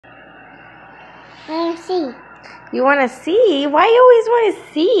I want to see. You want to see? Why you always want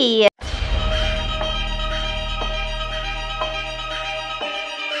to see?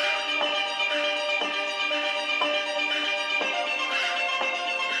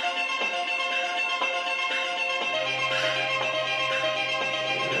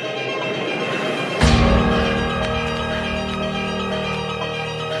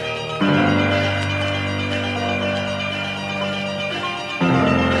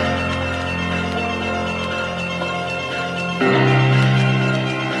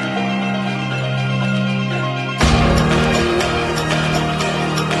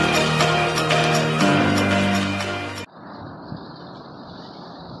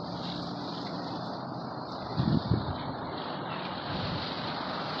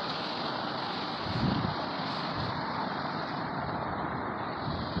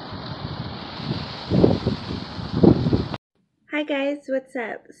 Hi guys, what's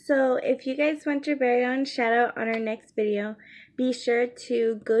up? So if you guys want your very own shout out on our next video, be sure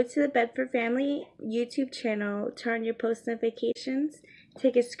to go to the Bedford Family YouTube channel, turn on your post notifications,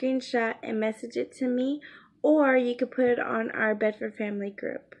 take a screenshot and message it to me, or you could put it on our Bedford Family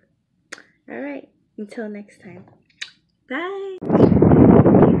group. Alright, until next time. Bye!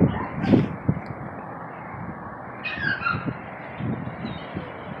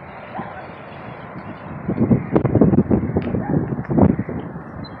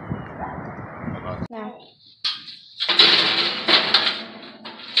 Now.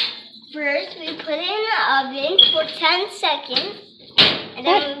 First, we put it in the oven for 10 seconds, and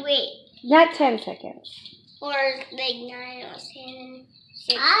then we wait. Not 10 seconds. Or like 9 or 7,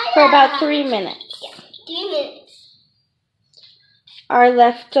 6. For about 3 minutes. Yeah, 3 minutes. Our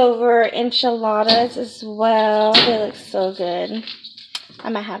leftover enchiladas as well. They look so good.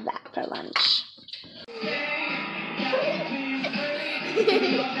 I'm gonna have that for lunch.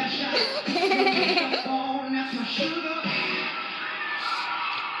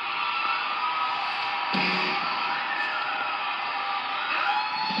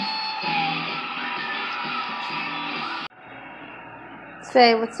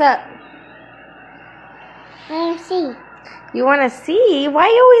 Say, what's up? I want to see. You want to see? Why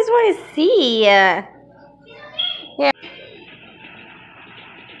you always want to see? Here.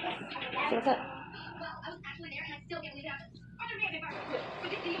 What's up?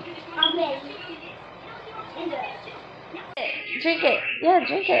 Drink it. Yeah,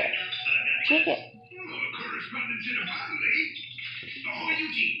 drink it. Drink it.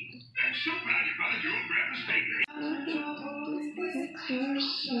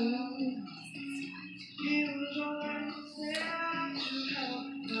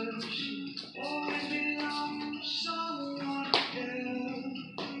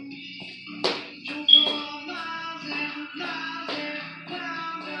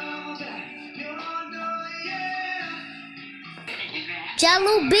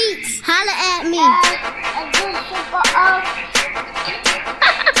 Jello Beats, holla at me.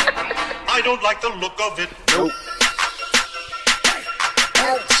 I don't like the look of it. Nope.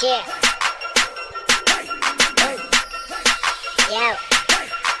 Oh shit.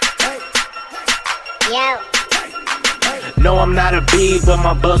 Yo. No, I'm not a bee, but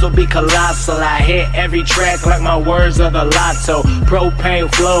my buzz will be colossal. I hit every track like my words are the lotto.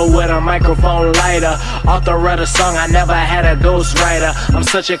 Propane flow with a microphone lighter. Author of the song, I never had a ghostwriter. I'm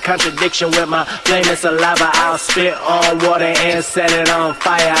such a contradiction with my flaming saliva. I'll spit on water and set it on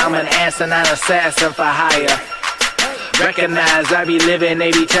fire. I'm an asinine assassin for hire. Recognize I be living,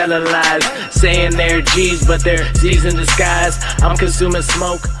 they be telling lies. Saying they're G's, but they're Z's in disguise. I'm consuming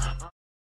smoke.